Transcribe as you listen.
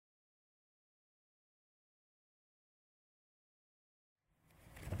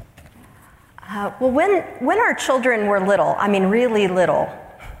When our children were little, I mean really little,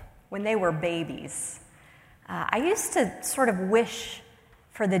 when they were babies, I used to sort of wish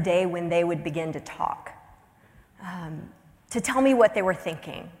for the day when they would begin to talk, to tell me what they were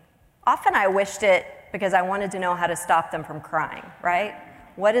thinking. Often I wished it because I wanted to know how to stop them from crying, right?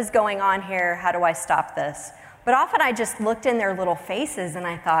 What is going on here? How do I stop this? But often I just looked in their little faces and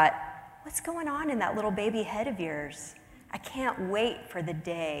I thought, what's going on in that little baby head of yours? I can't wait for the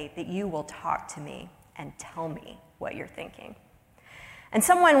day that you will talk to me and tell me what you're thinking. And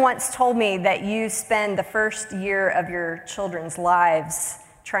someone once told me that you spend the first year of your children's lives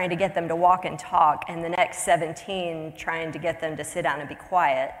trying to get them to walk and talk, and the next 17 trying to get them to sit down and be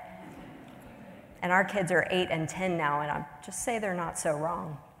quiet. And our kids are 8 and 10 now, and I'll just say they're not so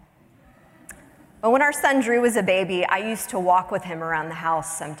wrong. But when our son Drew was a baby, I used to walk with him around the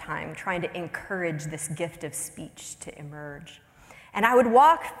house sometime, trying to encourage this gift of speech to emerge. And I would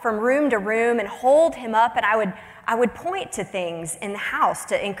walk from room to room and hold him up, and I would point to things in the house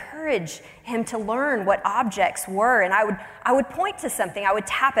to encourage him to learn what objects were. And I would point to something, I would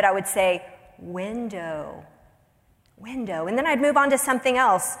tap it, I would say, window, window. And then I'd move on to something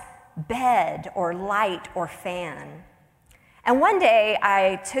else, bed or light or fan. And one day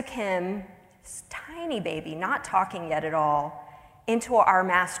I took him, this tiny baby, not talking yet at all, into our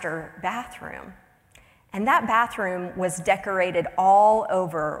master bathroom. And that bathroom was decorated all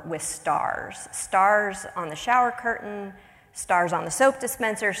over with stars. Stars on the shower curtain, stars on the soap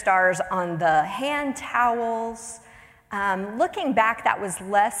dispenser, stars on the hand towels. Looking back, that was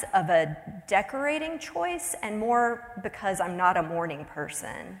less of a decorating choice and more because I'm not a morning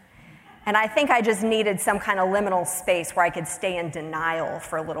person. And I think I just needed some kind of liminal space where I could stay in denial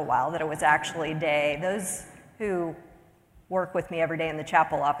for a little while that it was actually day. Those who work with me every day in the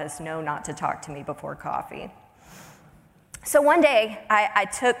chapel office know not to talk to me before coffee. So one day, I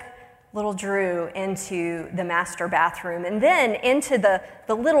took little Drew into the master bathroom and then into the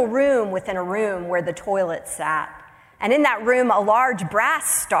little room within a room where the toilet sat. And in that room, a large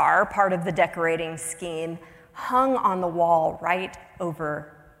brass star, part of the decorating scheme, hung on the wall right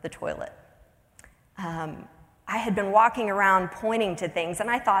over the toilet. I had been walking around pointing to things, and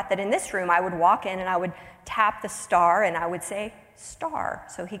I thought that in this room I would walk in and I would tap the star and I would say, star,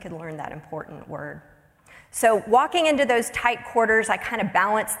 so he could learn that important word. So walking into those tight quarters, I kind of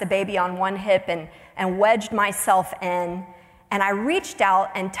balanced the baby on one hip and wedged myself in, and I reached out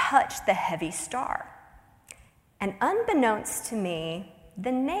and touched the heavy star. And unbeknownst to me,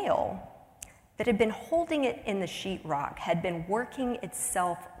 the nail that had been holding it in the sheetrock had been working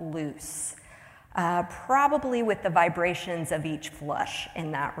itself loose, probably with the vibrations of each flush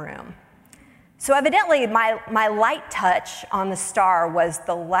in that room. So evidently, my light touch on the star was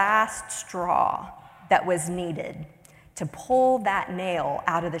the last straw that was needed to pull that nail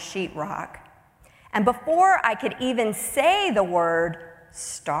out of the sheetrock. And before I could even say the word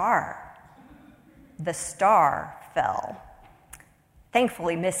star, the star fell,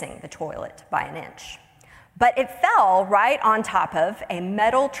 thankfully missing the toilet by an inch. But it fell right on top of a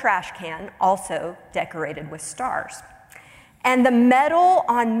metal trash can, also decorated with stars. And the metal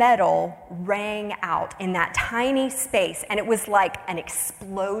on metal rang out in that tiny space, and it was like an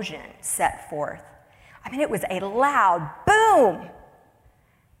explosion set forth. I mean, it was a loud boom.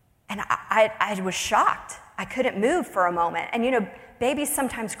 And I was shocked. I couldn't move for a moment. And you know, babies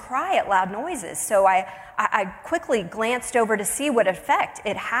sometimes cry at loud noises, so I quickly glanced over to see what effect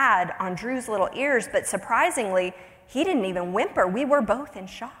it had on Drew's little ears, but surprisingly, he didn't even whimper. We were both in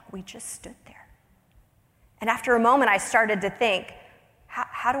shock. We just stood there. And after a moment, I started to think,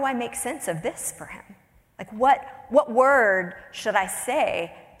 how do I make sense of this for him? Like, what word should I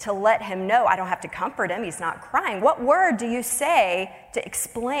say to let him know? I don't have to comfort him. He's not crying. What word do you say to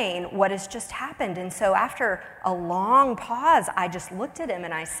explain what has just happened? And so after a long pause, I just looked at him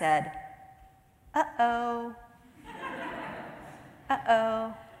and I said, uh-oh,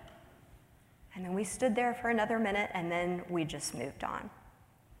 uh-oh. And then we stood there for another minute, and then we just moved on.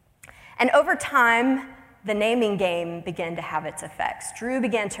 And over time, the naming game began to have its effects. Drew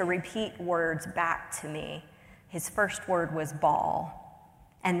began to repeat words back to me. His first word was ball,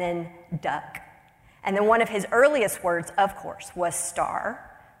 and then duck. And then one of his earliest words, of course, was star,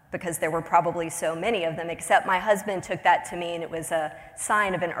 because there were probably so many of them, except my husband took that to mean it was a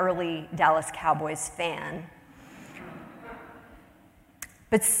sign of an early Dallas Cowboys fan.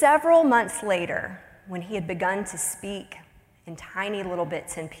 But several months later, when he had begun to speak in tiny little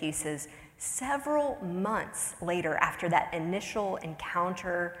bits and pieces, several months later, after that initial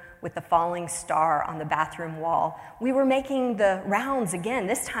encounter with the falling star on the bathroom wall. We were making the rounds again,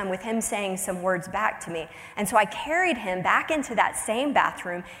 this time with him saying some words back to me. And so I carried him back into that same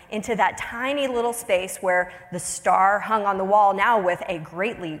bathroom, into that tiny little space where the star hung on the wall, now with a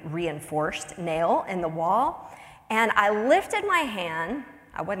greatly reinforced nail in the wall. And I lifted my hand.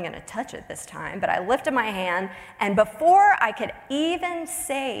 I wasn't going to touch it this time, but I lifted my hand, and before I could even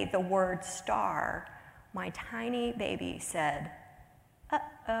say the word star, my tiny baby said,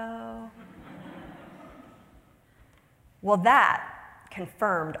 "Uh-oh." Well, that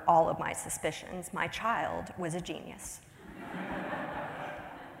confirmed all of my suspicions. My child was a genius.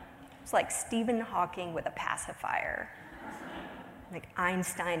 It was like Stephen Hawking with a pacifier, like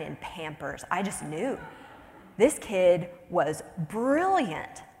Einstein in Pampers. I just knew. This kid was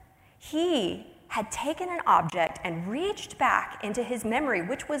brilliant. He had taken an object and reached back into his memory,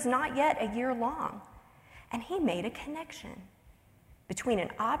 which was not yet a year long, and he made a connection between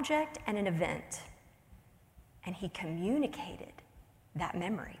an object and an event, and he communicated that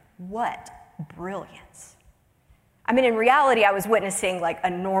memory. What brilliance. I mean, in reality, I was witnessing like a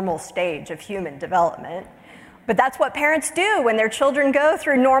normal stage of human development. But that's what parents do when their children go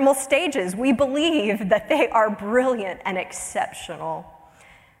through normal stages. We believe that they are brilliant and exceptional.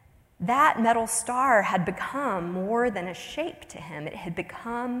 That metal star had become more than a shape to him. It had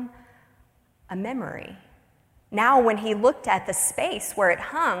become a memory. Now, when he looked at the space where it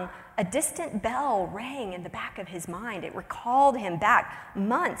hung, a distant bell rang in the back of his mind. It recalled him back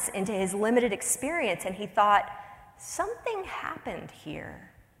months into his limited experience, and he thought, something happened here.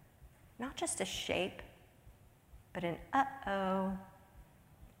 Not just a shape, but an uh-oh.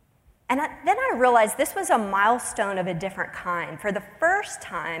 And then I realized this was a milestone of a different kind. For the first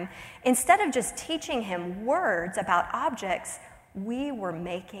time, instead of just teaching him words about objects, we were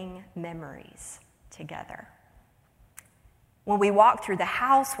making memories together. When we walked through the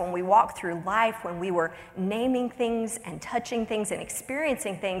house, when we walked through life, when we were naming things and touching things and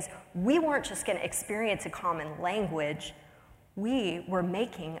experiencing things, we weren't just going to experience a common language. We were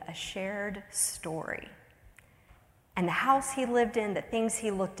making a shared story. And the house he lived in, the things he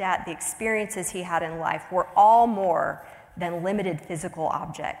looked at, the experiences he had in life were all more than limited physical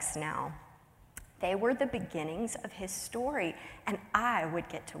objects now. They were the beginnings of his story, and I would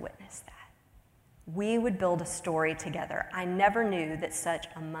get to witness that. We would build a story together. I never knew that such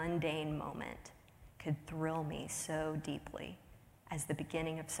a mundane moment could thrill me so deeply as the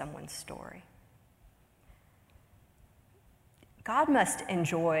beginning of someone's story. God must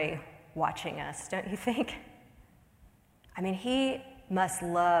enjoy watching us, don't you think? I mean, he must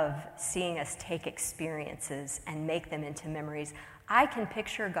love seeing us take experiences and make them into memories. I can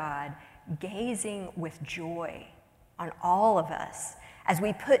picture God gazing with joy on all of us as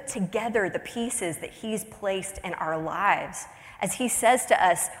we put together the pieces that he's placed in our lives. As he says to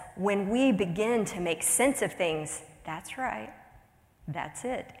us, when we begin to make sense of things, that's right, that's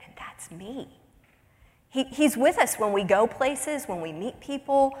it, and that's me. He's with us when we go places, when we meet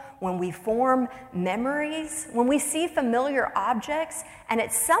people, when we form memories, when we see familiar objects, and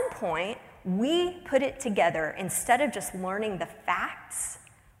at some point, we put it together. Instead of just learning the facts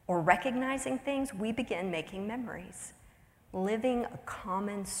or recognizing things, we begin making memories, living a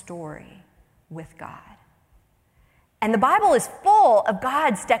common story with God. And the Bible is full of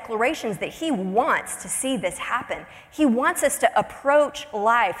God's declarations that he wants to see this happen. He wants us to approach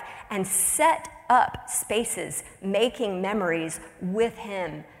life and set up spaces, making memories with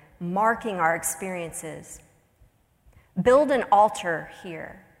him, marking our experiences. Build an altar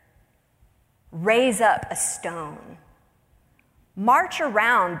here. Raise up a stone. March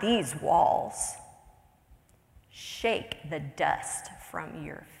around these walls. Shake the dust from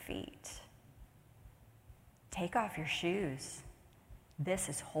your feet. Take off your shoes. This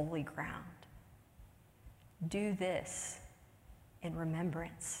is holy ground. Do this in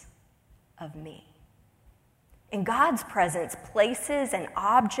remembrance of me. In God's presence, places and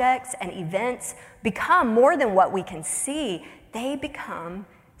objects and events become more than what we can see. They become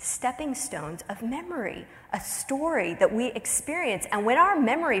stepping stones of memory, a story that we experience. And when our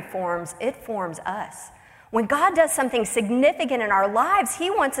memory forms, it forms us. When God does something significant in our lives, he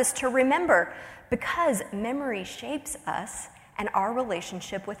wants us to remember, because memory shapes us and our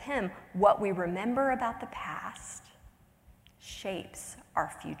relationship with him. What we remember about the past shapes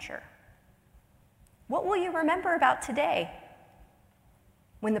our future. What will you remember about today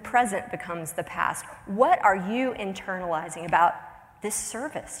when the present becomes the past? What are you internalizing about this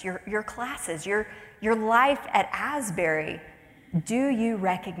service, your classes, your life at Asbury? Do you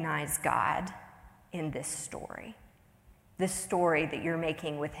recognize God in this story that you're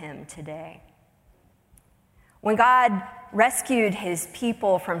making with him today? When God rescued his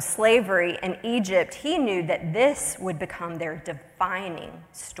people from slavery in Egypt, he knew that this would become their defining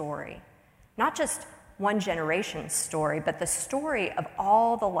story. Not just one generation's story, but the story of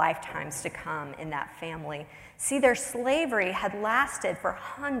all the lifetimes to come in that family. See, their slavery had lasted for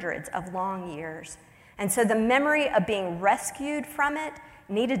hundreds of long years. And so the memory of being rescued from it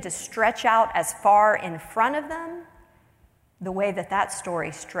needed to stretch out as far in front of them the way that that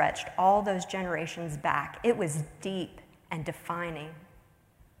story stretched all those generations back. It was deep and defining.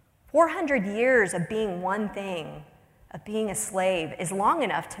 400 years of being one thing, of being a slave, is long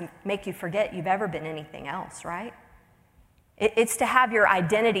enough to make you forget you've ever been anything else, right? It's to have your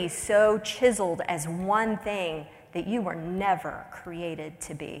identity so chiseled as one thing that you were never created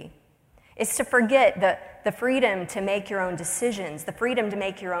to be. It's to forget the freedom to make your own decisions, the freedom to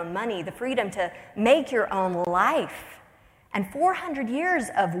make your own money, the freedom to make your own life. And 400 years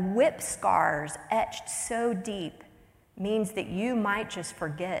of whip scars etched so deep means that you might just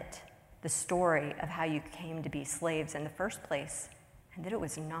forget the story of how you came to be slaves in the first place, and that it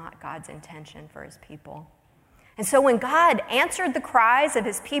was not God's intention for his people. And so when God answered the cries of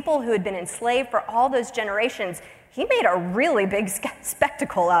his people who had been enslaved for all those generations, he made a really big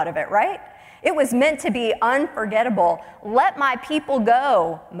spectacle out of it, right? It was meant to be unforgettable. "Let my people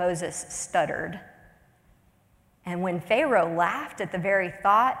go," Moses stuttered. And when Pharaoh laughed at the very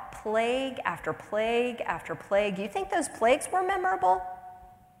thought, plague after plague after plague, you think those plagues were memorable?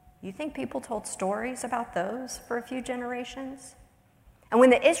 You think people told stories about those for a few generations? And when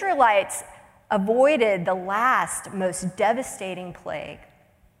the Israelites avoided the last, most devastating plague,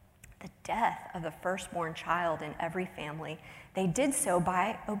 the death of the firstborn child in every family, they did so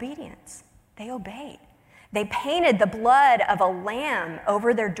by obedience. They obeyed. They painted the blood of a lamb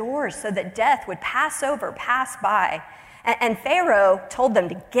over their doors so that death would pass over, pass by. And Pharaoh told them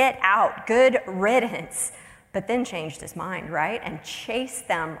to get out, good riddance, but then changed his mind, right? And chased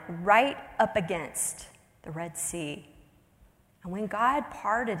them right up against the Red Sea. And when God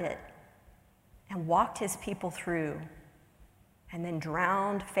parted it and walked his people through, and then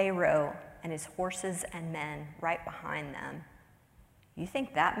drowned Pharaoh and his horses and men right behind them, you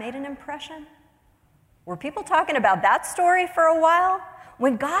think that made an impression? Were people talking about that story for a while?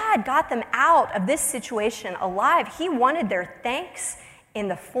 When God got them out of this situation alive, he wanted their thanks in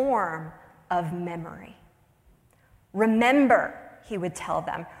the form of memory. Remember, he would tell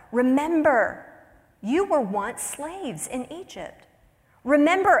them, remember, you were once slaves in Egypt.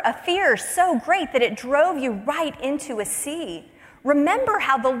 Remember a fear so great that it drove you right into a sea. Remember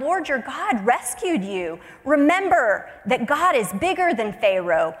how the Lord your God rescued you. Remember that God is bigger than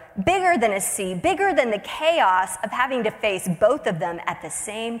Pharaoh, bigger than a sea, bigger than the chaos of having to face both of them at the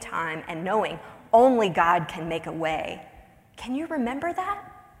same time and knowing only God can make a way. Can you remember that?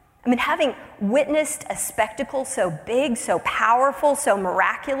 I mean, having witnessed a spectacle so big, so powerful, so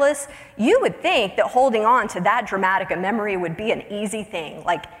miraculous, you would think that holding on to that dramatic a memory would be an easy thing,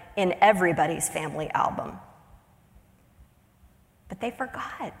 like in everybody's family album. But they forgot.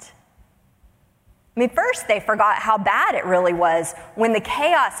 I mean, first they forgot how bad it really was when the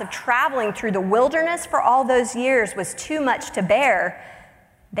chaos of traveling through the wilderness for all those years was too much to bear.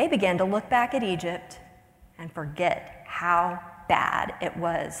 They began to look back at Egypt and forget how bad it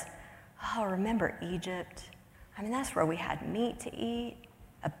was. Oh, remember Egypt? I mean, that's where we had meat to eat,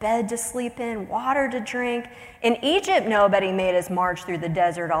 a bed to sleep in, water to drink. In Egypt, nobody made us march through the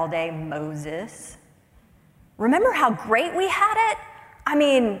desert all day, Moses. Remember how great we had it? I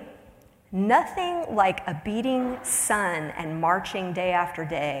mean, nothing like a beating sun and marching day after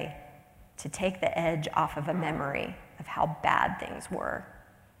day to take the edge off of a memory of how bad things were,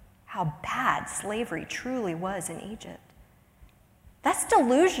 how bad slavery truly was in Egypt. That's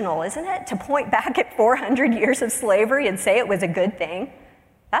delusional, isn't it? To point back at 400 years of slavery and say it was a good thing.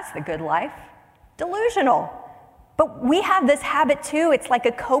 That's the good life. Delusional. But we have this habit too. It's like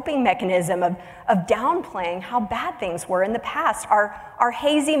a coping mechanism of downplaying how bad things were in the past. Our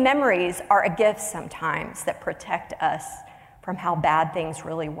hazy memories are a gift sometimes that protect us from how bad things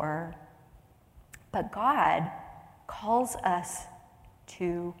really were. But God calls us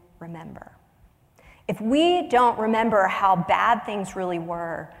to remember. If we don't remember how bad things really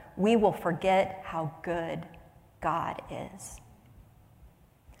were, we will forget how good God is.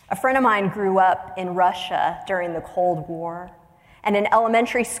 A friend of mine grew up in Russia during the Cold War, and in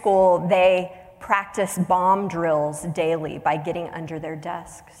elementary school, they practiced bomb drills daily by getting under their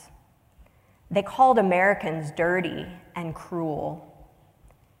desks. They called Americans dirty and cruel,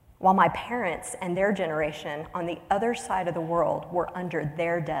 while my parents and their generation on the other side of the world were under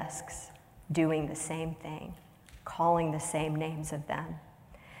their desks doing the same thing, calling the same names of them.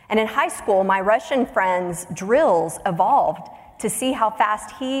 And in high school, my Russian friend's drills evolved to see how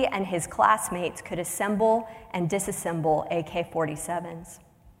fast he and his classmates could assemble and disassemble AK-47s.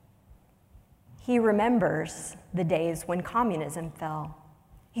 He remembers the days when communism fell.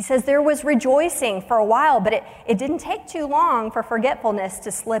 He says there was rejoicing for a while, but it didn't take too long for forgetfulness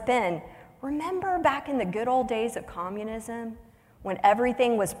to slip in. Remember back in the good old days of communism, when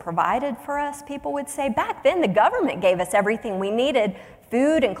everything was provided for us, people would say, back then the government gave us everything we needed,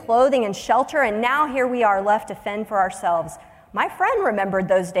 food and clothing and shelter, and now here we are left to fend for ourselves. My friend remembered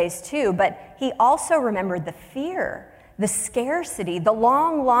those days too, but he also remembered the fear, the scarcity, the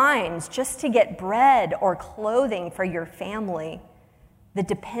long lines just to get bread or clothing for your family, the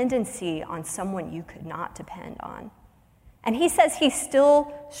dependency on someone you could not depend on. And he says he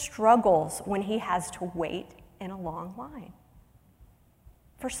still struggles when he has to wait in a long line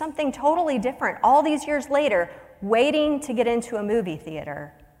for something totally different. All these years later, waiting to get into a movie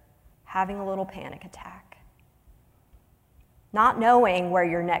theater, having a little panic attack. Not knowing where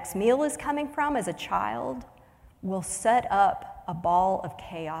your next meal is coming from as a child will set up a ball of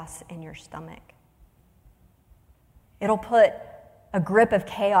chaos in your stomach. It'll put a grip of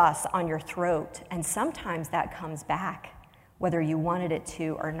chaos on your throat, and sometimes that comes back, whether you wanted it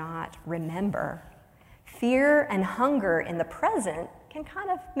to or not. Remember, fear and hunger in the present can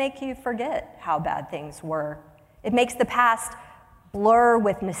kind of make you forget how bad things were. It makes the past blur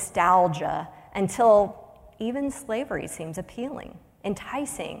with nostalgia until even slavery seems appealing,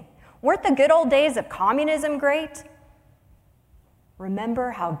 enticing. Weren't the good old days of communism great?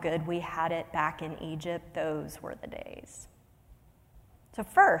 Remember how good we had it back in Egypt? Those were the days. So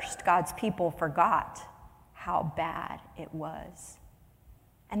first, God's people forgot how bad it was.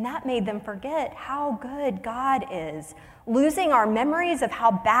 And that made them forget how good God is. Losing our memories of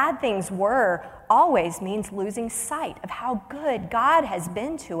how bad things were always means losing sight of how good God has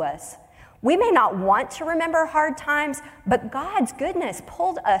been to us. We may not want to remember hard times, but God's goodness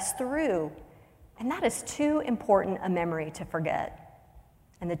pulled us through. And that is too important a memory to forget.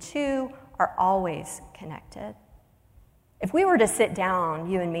 And the two are always connected. If we were to sit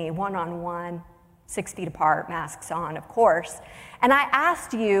down, you and me, one-on-one, 6 feet apart, masks on, of course, and I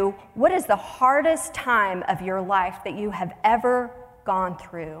asked you, what is the hardest time of your life that you have ever gone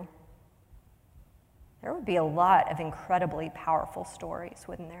through? There would be a lot of incredibly powerful stories,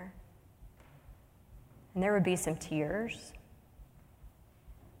 wouldn't there? And there would be some tears.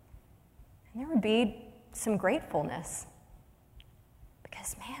 And there would be some gratefulness.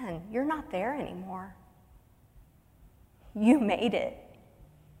 Because, man, you're not there anymore. You made it.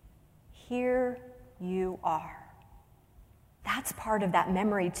 Here you are. That's part of that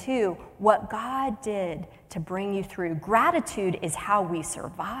memory too, what God did to bring you through. Gratitude is how we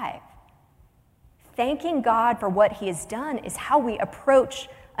survive. Thanking God for what he has done is how we approach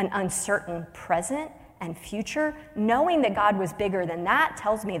an uncertain present and future. Knowing that God was bigger than that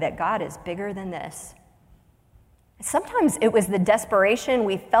tells me that God is bigger than this. Sometimes it was the desperation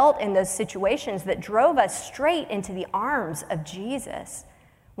we felt in those situations that drove us straight into the arms of Jesus.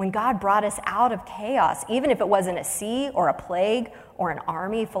 When God brought us out of chaos, even if it wasn't a sea or a plague or an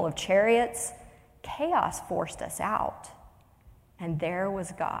army full of chariots, chaos forced us out. And there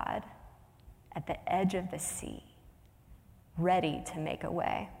was God at the edge of the sea, ready to make a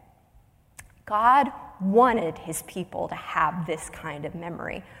way. God wanted his people to have this kind of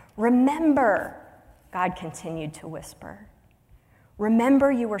memory. Remember, God continued to whisper.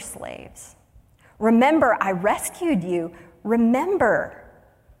 Remember you were slaves. Remember I rescued you. Remember.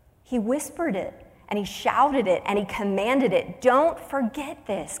 He whispered it, and he shouted it, and he commanded it. Don't forget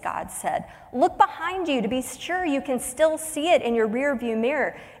this, God said. Look behind you to be sure you can still see it in your rearview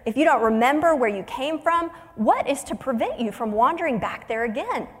mirror. If you don't remember where you came from, what is to prevent you from wandering back there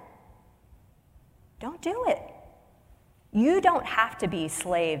again? Don't do it. You don't have to be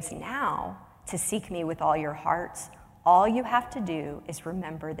slaves now to seek me with all your hearts. All you have to do is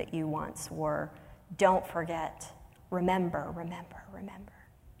remember that you once were. Don't forget. Remember, remember, remember.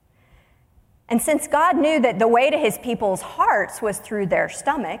 And since God knew that the way to his people's hearts was through their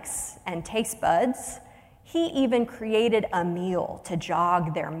stomachs and taste buds, he even created a meal to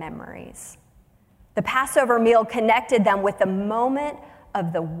jog their memories. The Passover meal connected them with the moment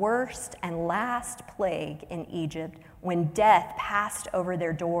of the worst and last plague in Egypt, when death passed over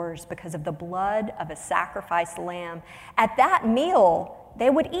their doors because of the blood of a sacrificed lamb. At that meal, they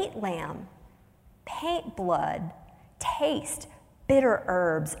would eat lamb, paint blood, taste bitter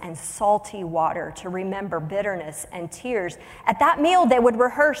herbs and salty water to remember bitterness and tears. At that meal, they would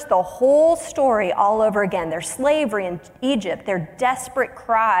rehearse the whole story all over again, their slavery in Egypt, their desperate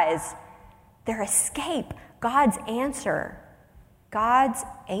cries, their escape, God's answer, God's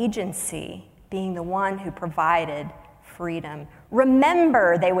agency being the one who provided freedom.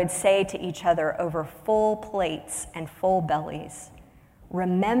 Remember, they would say to each other over full plates and full bellies,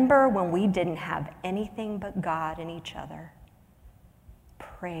 remember when we didn't have anything but God and each other.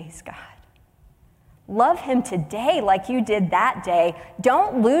 Praise God. Love him today like you did that day.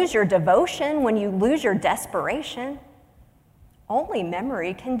 Don't lose your devotion when you lose your desperation. Only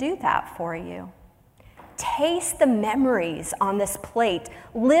memory can do that for you. Taste the memories on this plate.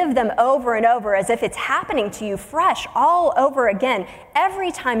 Live them over and over as if it's happening to you fresh all over again.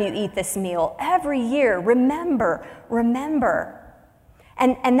 Every time you eat this meal, every year, remember.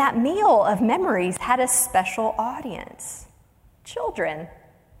 And that meal of memories had a special audience. Children.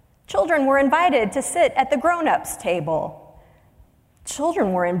 Children were invited to sit at the grown-ups' table.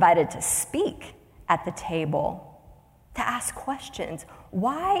 Children were invited to speak at the table, to ask questions.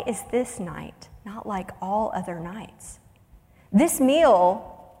 Why is this night not like all other nights? This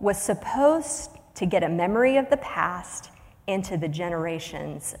meal was supposed to get a memory of the past into the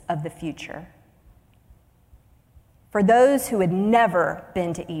generations of the future. For those who had never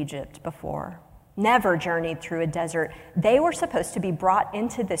been to Egypt before, never journeyed through a desert, they were supposed to be brought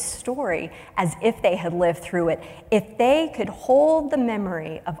into this story as if they had lived through it. If they could hold the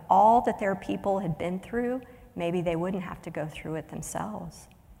memory of all that their people had been through, maybe they wouldn't have to go through it themselves.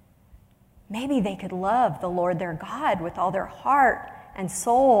 Maybe they could love the Lord their God with all their heart and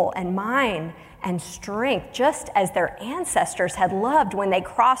soul and mind and strength, just as their ancestors had loved when they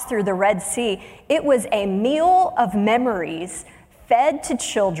crossed through the Red Sea. It was a meal of memories fed to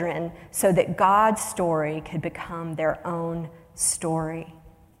children so that God's story could become their own story.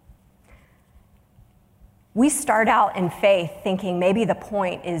 We start out in faith thinking maybe the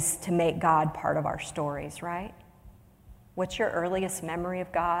point is to make God part of our stories, right? What's your earliest memory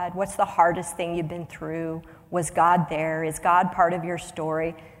of God? What's the hardest thing you've been through? Was God there? Is God part of your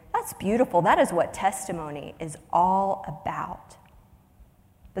story? That's beautiful. That is what testimony is all about.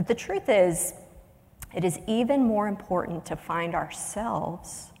 But the truth is, it is even more important to find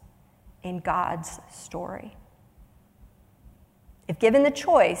ourselves in God's story. If given the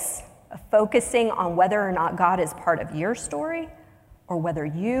choice of focusing on whether or not God is part of your story or whether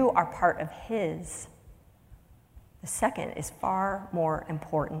you are part of his, the second is far more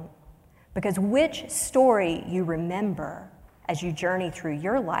important, because which story you remember as you journey through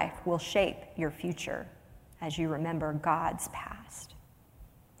your life will shape your future as you remember God's past.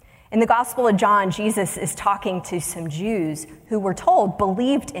 In the Gospel of John, Jesus is talking to some Jews who were told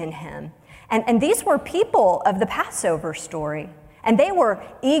believed in him. And these were people of the Passover story. And they were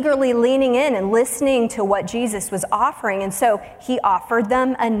eagerly leaning in and listening to what Jesus was offering. And so he offered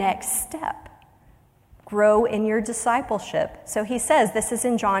them a next step. Grow in your discipleship. So he says, this is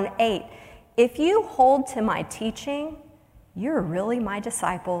in John 8, if you hold to my teaching, you're really my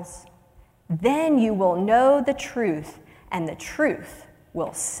disciples. Then you will know the truth, and the truth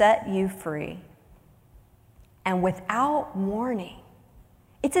will set you free. And without warning,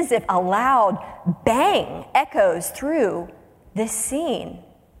 it's as if a loud bang echoes through this scene.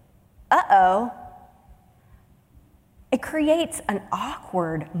 Uh-oh. It creates an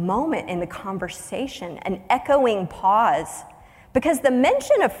awkward moment in the conversation, an echoing pause, because the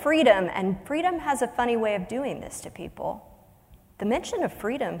mention of freedom, and freedom has a funny way of doing this to people, the mention of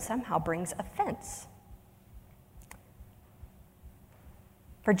freedom somehow brings offense.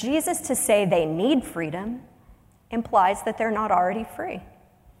 For Jesus to say they need freedom implies that they're not already free.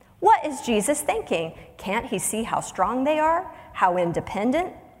 What is Jesus thinking? Can't he see how strong they are, how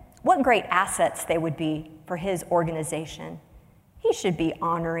independent, what great assets they would be for his organization? He should be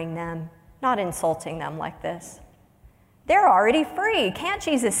honoring them, not insulting them like this. They're already free. Can't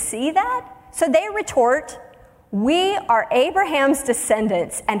Jesus see that? So they retort, we are Abraham's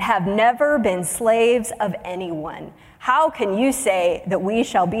descendants and have never been slaves of anyone. How can you say that we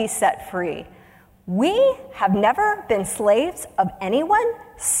shall be set free? We have never been slaves of anyone?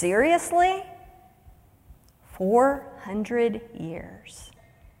 Seriously? 400 years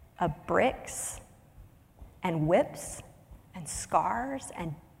of bricks and whips and scars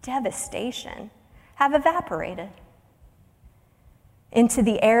and devastation have evaporated into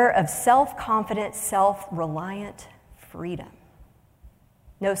the air of self-confident, self-reliant freedom.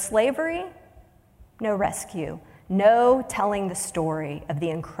 No slavery, no rescue, no telling the story of the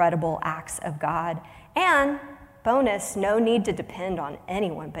incredible acts of God, and bonus, no need to depend on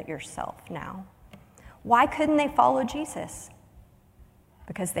anyone but yourself now. Why couldn't they follow Jesus?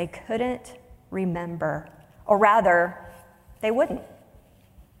 Because they couldn't remember, or rather, they wouldn't.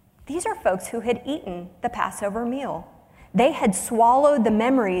 These are folks who had eaten the Passover meal. They had swallowed the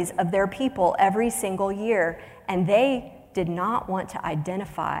memories of their people every single year, and they did not want to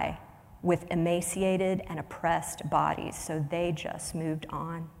identify with emaciated and oppressed bodies, so they just moved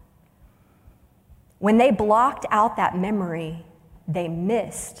on. When they blocked out that memory, they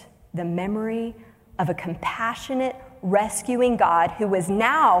missed the memory of a compassionate, rescuing God who was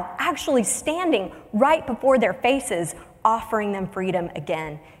now actually standing right before their faces, offering them freedom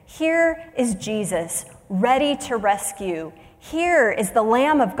again. Here is Jesus, ready to rescue. Here is the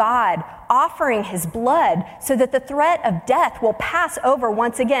Lamb of God offering his blood so that the threat of death will pass over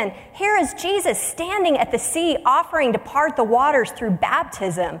once again. Here is Jesus standing at the sea, offering to part the waters through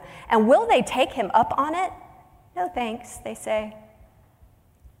baptism. And will they take him up on it? No thanks, they say.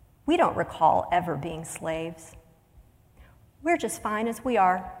 We don't recall ever being slaves. We're just fine as we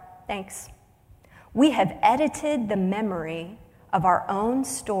are, thanks. We have edited the memory of our own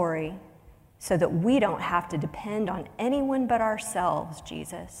story so that we don't have to depend on anyone but ourselves,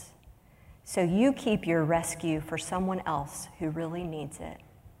 Jesus. So you keep your rescue for someone else who really needs it.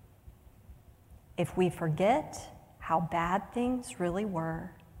 If we forget how bad things really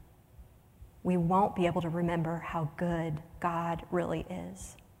were, we won't be able to remember how good God really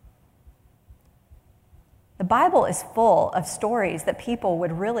is. The Bible is full of stories that people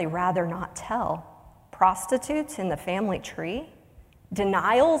would really rather not tell. Prostitutes in the family tree,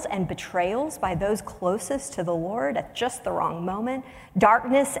 denials and betrayals by those closest to the Lord at just the wrong moment,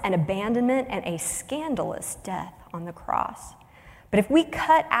 darkness and abandonment, and a scandalous death on the cross. But if we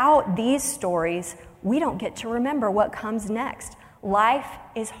cut out these stories, we don't get to remember what comes next. Life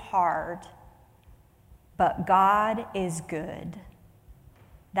is hard, but God is good.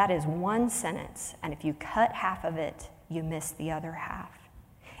 That is one sentence, and if you cut half of it, you miss the other half.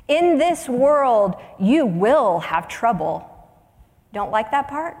 In this world, you will have trouble. Don't like that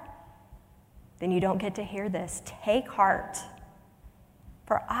part? Then you don't get to hear this. Take heart,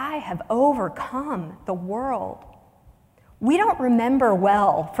 for I have overcome the world. We don't remember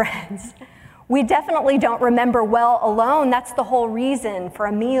well, friends. We definitely don't remember well alone. That's the whole reason for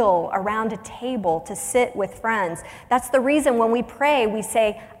a meal around a table to sit with friends. That's the reason when we pray, we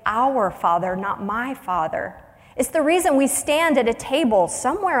say, "Our Father, not my Father." It's the reason we stand at a table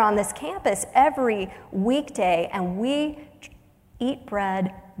somewhere on this campus every weekday and we eat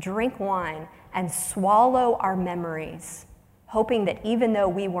bread, drink wine, and swallow our memories, hoping that even though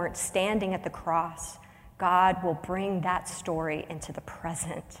we weren't standing at the cross, God will bring that story into the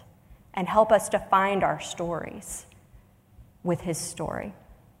present and help us to find our stories with his story.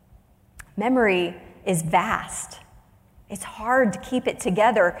 Memory is vast. It's hard to keep it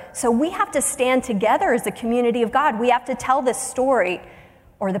together. So we have to stand together as a community of God. We have to tell this story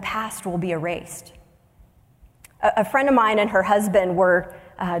or the past will be erased. A friend of mine and her husband were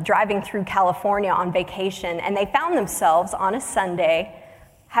driving through California on vacation, and they found themselves on a Sunday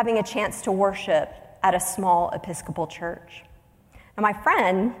having a chance to worship at a small Episcopal church. Now, my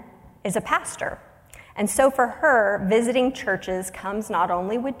friend is a pastor, and so for her, visiting churches comes not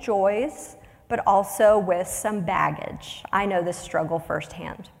only with joys, but also with some baggage. I know this struggle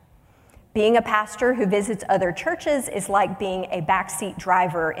firsthand. Being a pastor who visits other churches is like being a backseat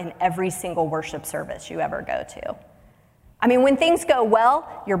driver in every single worship service you ever go to. I mean, when things go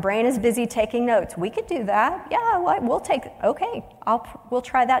well, your brain is busy taking notes. We could do that. Yeah, we'll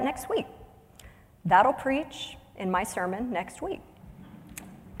try that next week. That'll preach in my sermon next week.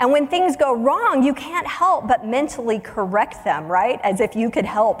 And when things go wrong, you can't help but mentally correct them, right? As if you could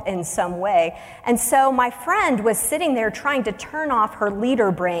help in some way. And so my friend was sitting there trying to turn off her leader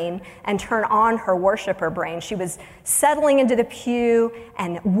brain and turn on her worshiper brain. She was settling into the pew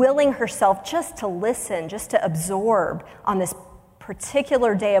and willing herself just to listen, just to absorb on this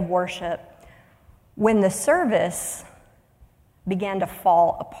particular day of worship when the service began to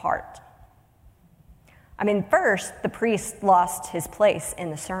fall apart. I mean, first, the priest lost his place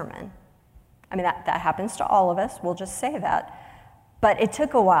in the sermon. I mean, that happens to all of us. We'll just say that. But it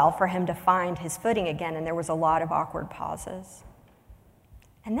took a while for him to find his footing again, and there was a lot of awkward pauses.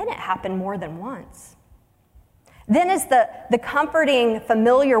 And then it happened more than once. Then as the comforting,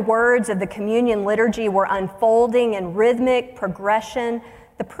 familiar words of the communion liturgy were unfolding in rhythmic progression,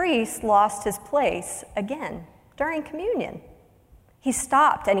 the priest lost his place again during communion. He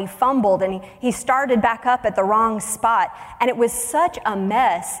stopped and he fumbled and he started back up at the wrong spot. And it was such a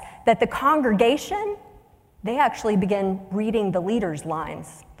mess that the congregation, they actually began reading the leader's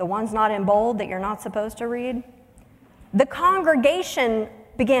lines, the ones not in bold that you're not supposed to read. The congregation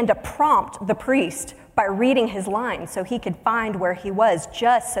began to prompt the priest by reading his lines so he could find where he was,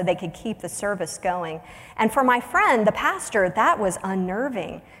 just so they could keep the service going. And for my friend, the pastor, that was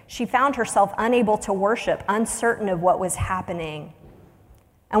unnerving. She found herself unable to worship, uncertain of what was happening.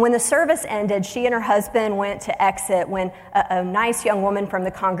 And when the service ended, she and her husband went to exit when a nice young woman from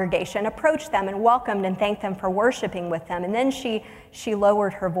the congregation approached them and welcomed and thanked them for worshiping with them. And then she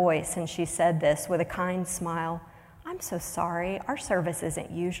lowered her voice and she said this with a kind smile, "I'm so sorry, our service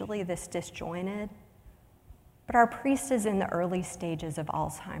isn't usually this disjointed, but our priest is in the early stages of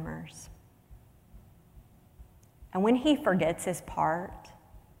Alzheimer's. And when he forgets his part,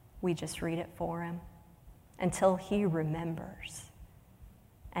 we just read it for him until he remembers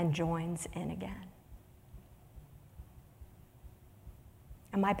and joins in again."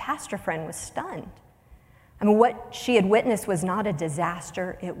 And my pastor friend was stunned. I mean, what she had witnessed was not a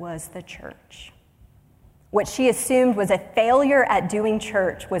disaster, it was the church. What she assumed was a failure at doing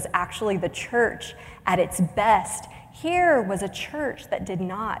church was actually the church at its best. Here was a church that did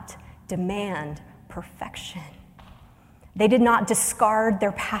not demand perfection. They did not discard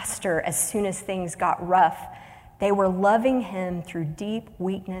their pastor as soon as things got rough. They were loving him through deep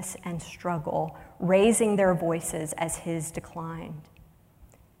weakness and struggle, raising their voices as his declined.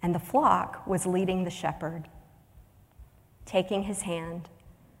 And the flock was leading the shepherd, taking his hand,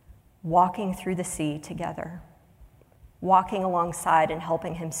 walking through the sea together, walking alongside and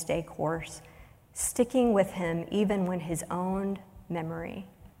helping him stay course, sticking with him even when his own memory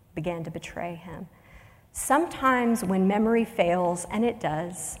began to betray him. Sometimes when memory fails, and it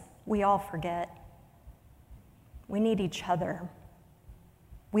does, we all forget. We need each other.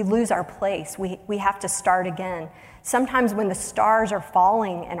 We lose our place. We have to start again. Sometimes when the stars are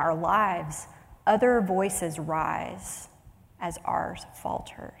falling in our lives, other voices rise as ours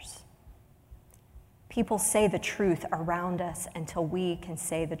falters. People say the truth around us until we can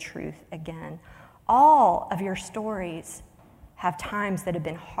say the truth again. All of your stories have times that have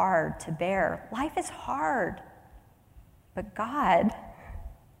been hard to bear. Life is hard, but God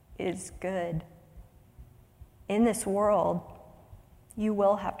is good. In this world, you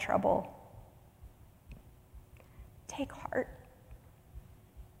will have trouble. Take heart.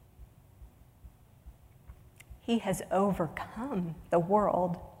 He has overcome the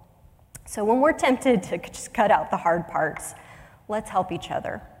world. So when we're tempted to just cut out the hard parts, let's help each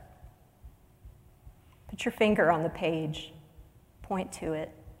other. Put your finger on the page. Point to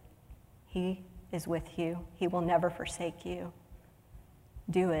it. He is with you. He will never forsake you.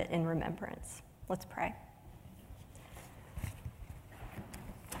 Do it in remembrance. Let's pray.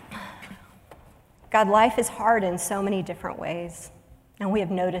 God, life is hard in so many different ways, and we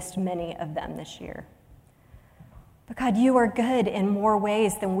have noticed many of them this year. But God, you are good in more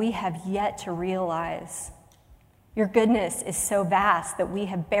ways than we have yet to realize. Your goodness is so vast that we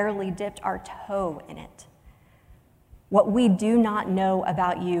have barely dipped our toe in it. What we do not know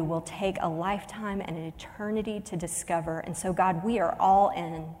about you will take a lifetime and an eternity to discover. And so, God, we are all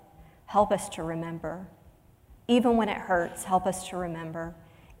in. Help us to remember. Even when it hurts, help us to remember.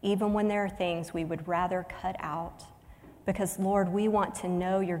 Even when there are things we would rather cut out. Because, Lord, we want to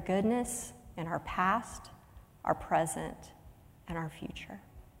know your goodness in our past, our present, and our future.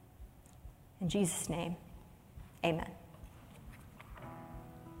 In Jesus' name, amen.